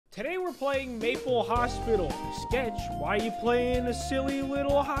Today we're playing Maple Hospital. Sketch, why are you playing a silly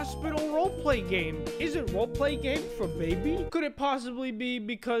little hospital roleplay game? Isn't roleplay game for baby? Could it possibly be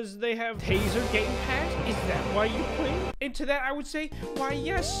because they have taser game pads? Is that why you play? And to that I would say, why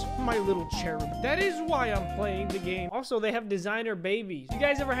yes, my little cherub. That is why I'm playing the game. Also, they have designer babies. You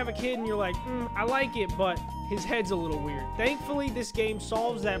guys ever have a kid and you're like, I like it, but his head's a little weird. Thankfully, this game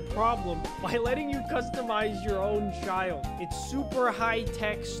solves that problem by letting you customize your own child. It's super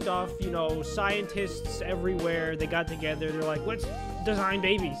high-tech stuff, you know, scientists everywhere, they got together, they're like, let's design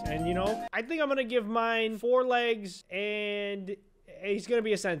babies. And you know, I think I'm gonna give mine 4 legs and he's gonna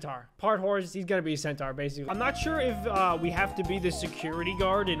be a centaur. Part horse, he's gonna be a centaur, basically. I'm not sure if we have to be the security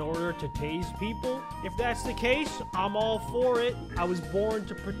guard in order to tase people. If that's the case, I'm all for it. I was born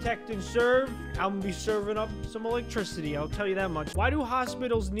to protect and serve. I'm gonna be serving up some electricity, I'll tell you that much. Why do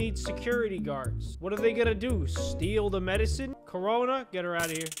hospitals need security guards? What are they gonna do? Steal the medicine? Corona, get her out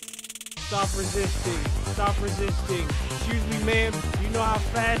of here. Stop resisting. Stop resisting. Excuse me, ma'am. Do you know how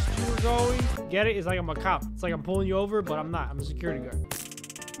fast you were going? Get it? It's like I'm a cop. It's like I'm pulling you over, but I'm not. I'm a security guard.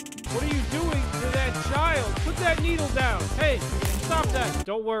 What are you doing to that child? Put that needle down. Hey, stop that.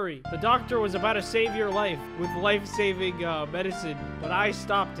 Don't worry. The doctor was about to save your life with life-saving medicine, but I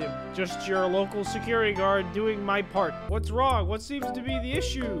stopped him. Just your local security guard doing my part. What's wrong? What seems to be the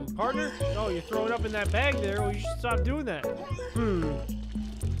issue? Partner? No, you're throwing up in that bag there. Well, you should stop doing that.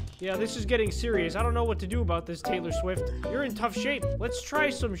 Yeah, this is getting serious. I don't know what to do about this, Taylor Swift. You're in tough shape. Let's try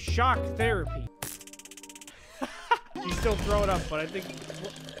some shock therapy. She's still throwing up, but I think...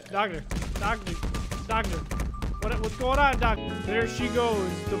 Doctor. What's going on, doctor? There she goes,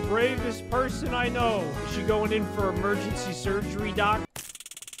 the bravest person I know. Is she going in for emergency surgery, doc?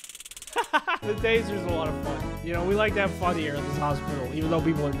 The taser's a lot of fun. You know, we like to have fun here at this hospital, even though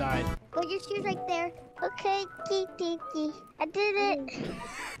people are dying. Put your shoes right there. Okay, Kiki. I did it.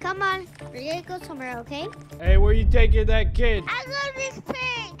 Come on, we're gonna go somewhere, okay? Hey, where you taking that kid? I love this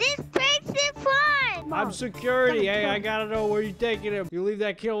pig. This pig's so fun. Mom, I'm security. Hey, I gotta know where you taking him. You leave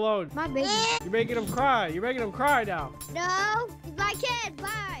that kid alone. My baby. You're making him cry. You're making him cry now. No, he's my kid.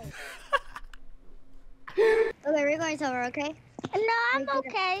 Bye. Okay, we're going somewhere, okay? No, I'm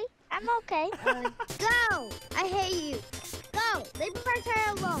okay. I'm okay. Go. I hate you. Go. Leave my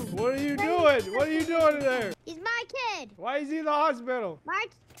child alone. What are you doing? What are you doing there? He's my kid. Why is he in the hospital?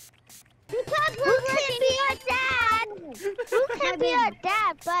 Because who can be your dad? Who can be your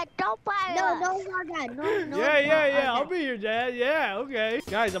dad? But don't buy us. No, it's our dad. No. Yeah. I'll be your dad. Yeah, okay.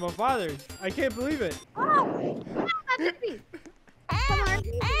 Guys, I'm a father. I can't believe it. Oh, my baby. Come on.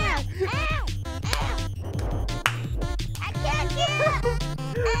 Ow. I can't get it.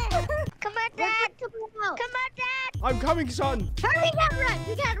 Come on, Dad. Come on, Dad. I'm coming, son. Hurry, we can't run.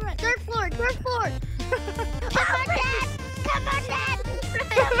 We can't run. Third floor. Come on, Dad. Come on, Dad.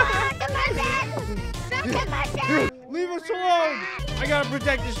 Come on, Dad. Leave us alone. I gotta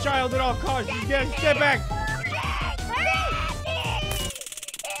protect this child at all costs. You gotta step back.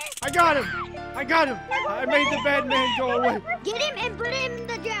 I got him. I made the bad man go away. Get him and put him in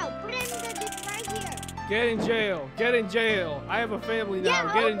the jail. Put him in the jail right here. Get in jail. I have a family now.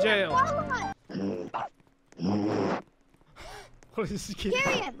 Yeah, Get in jail. On. What is this kid?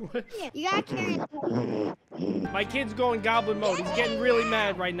 Carry him. You gotta carry him. My kid's going goblin mode. He's getting really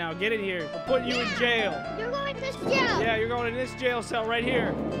mad right now. Get in here. I'm putting you in jail. You're going to this jail. Yeah, you're going in this jail cell right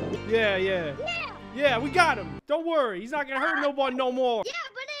here. Yeah, we got him. Don't worry. He's not gonna hurt no one no more. Yeah,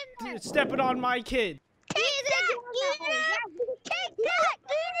 but in there. Stepping on my kid. Take that.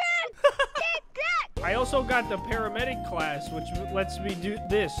 I also got the paramedic class, which lets me do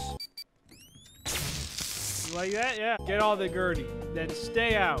this. You like that? Yeah. Get all the Gertie. Then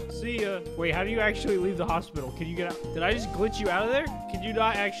stay out. See ya. Wait, how do you actually leave the hospital? Can you get out? Did I just glitch you out of there? Can you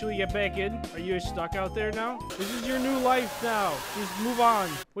not actually get back in? Are you stuck out there now? This is your new life now. Just move on.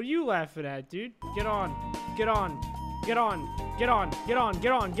 What are you laughing at, dude? Get on. Get on. Get on. Get on. Get on.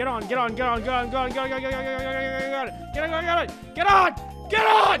 Get on. Get on. Get on. Get on. Get on. Get on. Get on. Get on. Get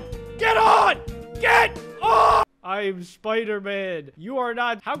on. Get on. Get on. I'm Spider-Man. You are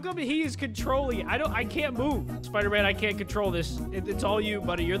not. How come he is controlling? I can't move. Spider-Man, I can't control this. It's all you,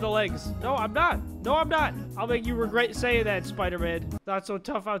 buddy. You're the legs. No, I'm not. I'll make you regret saying that, Spider-Man. Not so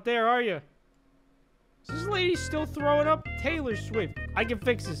tough out there, are you? Is this lady still throwing up? Taylor Swift. I can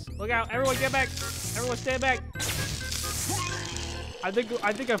fix this. Look out. Everyone get back. Everyone stand back. I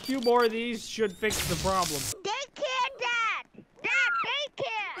think a few more of these should fix the problem. Daycare, Dad.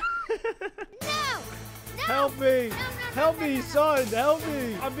 Daycare. No. Help me! Help me, son! Help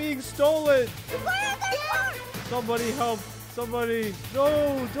me! I'm being stolen! Somebody help! Somebody!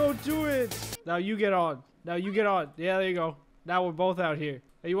 No! Don't do it! Now you get on. Yeah, there you go. Now we're both out here.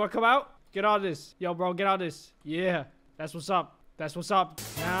 Hey, you wanna come out? Get out of this. Yo, bro, get out of this. Yeah, that's what's up. That's what's up.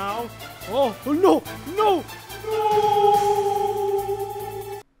 Now. Oh, oh no, no, no.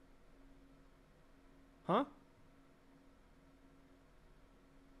 Huh?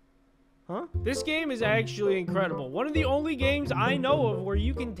 Huh? This game is actually incredible. One of the only games I know of where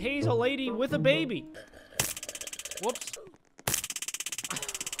you can tase a lady with a baby. Whoops.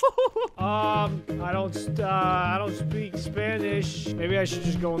 I don't speak Spanish. Maybe I should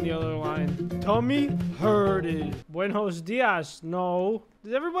just go on the other line. Tummy hurted. Buenos dias. No.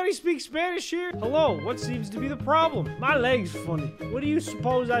 Does everybody speak Spanish here? Hello, what seems to be the problem? My leg's funny. What do you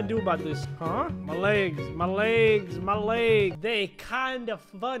suppose I do about this? Huh? My legs. They kinda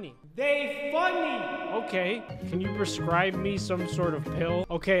funny. They funny. Okay, can you prescribe me some sort of pill?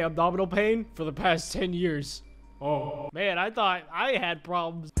 Okay, abdominal pain for the past 10 years. Oh, man, I thought I had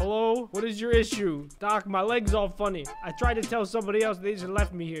problems. Hello? What is your issue? Doc, my leg's all funny. I tried to tell somebody else, they just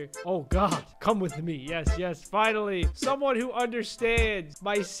left me here. Oh, God. Come with me. Yes, yes. Finally, someone who understands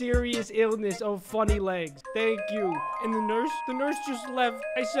my serious illness of funny legs. Thank you. And the nurse just left.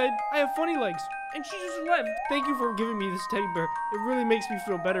 I said, I have funny legs. And she just left. Thank you for giving me this teddy bear. It really makes me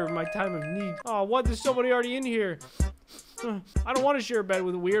feel better in my time of need. Oh, what? There's somebody already in here. I don't want to share a bed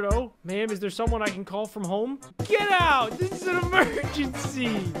with a weirdo. Ma'am, is there someone I can call from home? Get out! This is an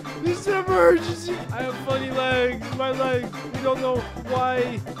emergency! This is an emergency! I have funny legs. My legs. We don't know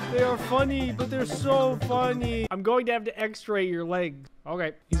why they are funny, but they're so funny. I'm going to have to x-ray your legs.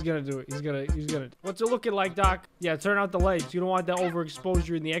 Okay, he's gonna do it. He's gonna. What's it looking like, Doc? Yeah, turn out the lights. You don't want that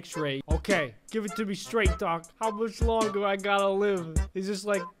overexposure in the x-ray. Okay, give it to me straight, Doc. How much longer I gotta live? Is this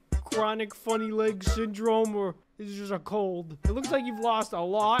like chronic funny leg syndrome, or is it just a cold? It looks like you've lost a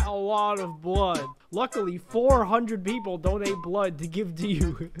lot of blood. Luckily, 400 people donate blood to give to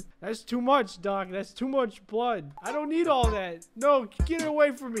you. That's too much, Doc. That's too much blood. I don't need all that. No, get it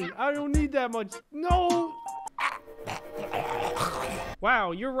away from me. I don't need that much. No!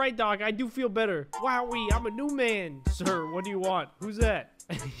 Wow, you're right, Doc. I do feel better. Wowee, I'm a new man. Sir, what do you want? Who's that?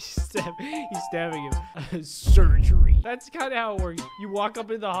 He's stabbing him. Surgery. That's kind of how it works. You walk up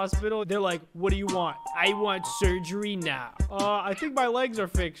in the hospital, they're like, what do you want? I want surgery now. I think my legs are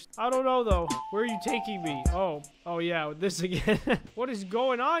fixed. I don't know, though. Where are you taking me? Oh yeah, this again. What is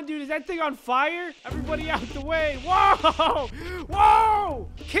going on, dude? Is that thing on fire? Everybody out the way. Whoa! Whoa!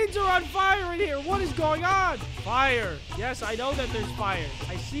 Kids are on fire in here. What is going on? Fire. Yes, I know that there's fire.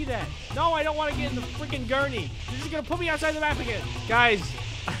 I see that. No, I don't want to get in the freaking gurney. You're just going to put me outside the map again. Guys,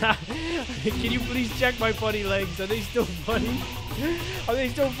 can you please check my funny legs? Are they still funny? Are they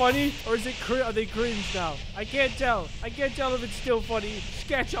still funny? Or is it are they cringe now? I can't tell. I can't tell if it's still funny.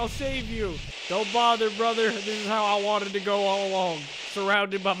 Sketch, I'll save you. Don't bother, brother. This is how I wanted to go all along.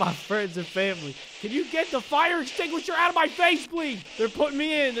 Surrounded by my friends and family. Can you get the fire extinguisher out of my face, please? They're putting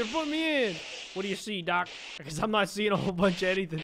me in. They're putting me in. What do you see, Doc? Because I'm not seeing a whole bunch of anything.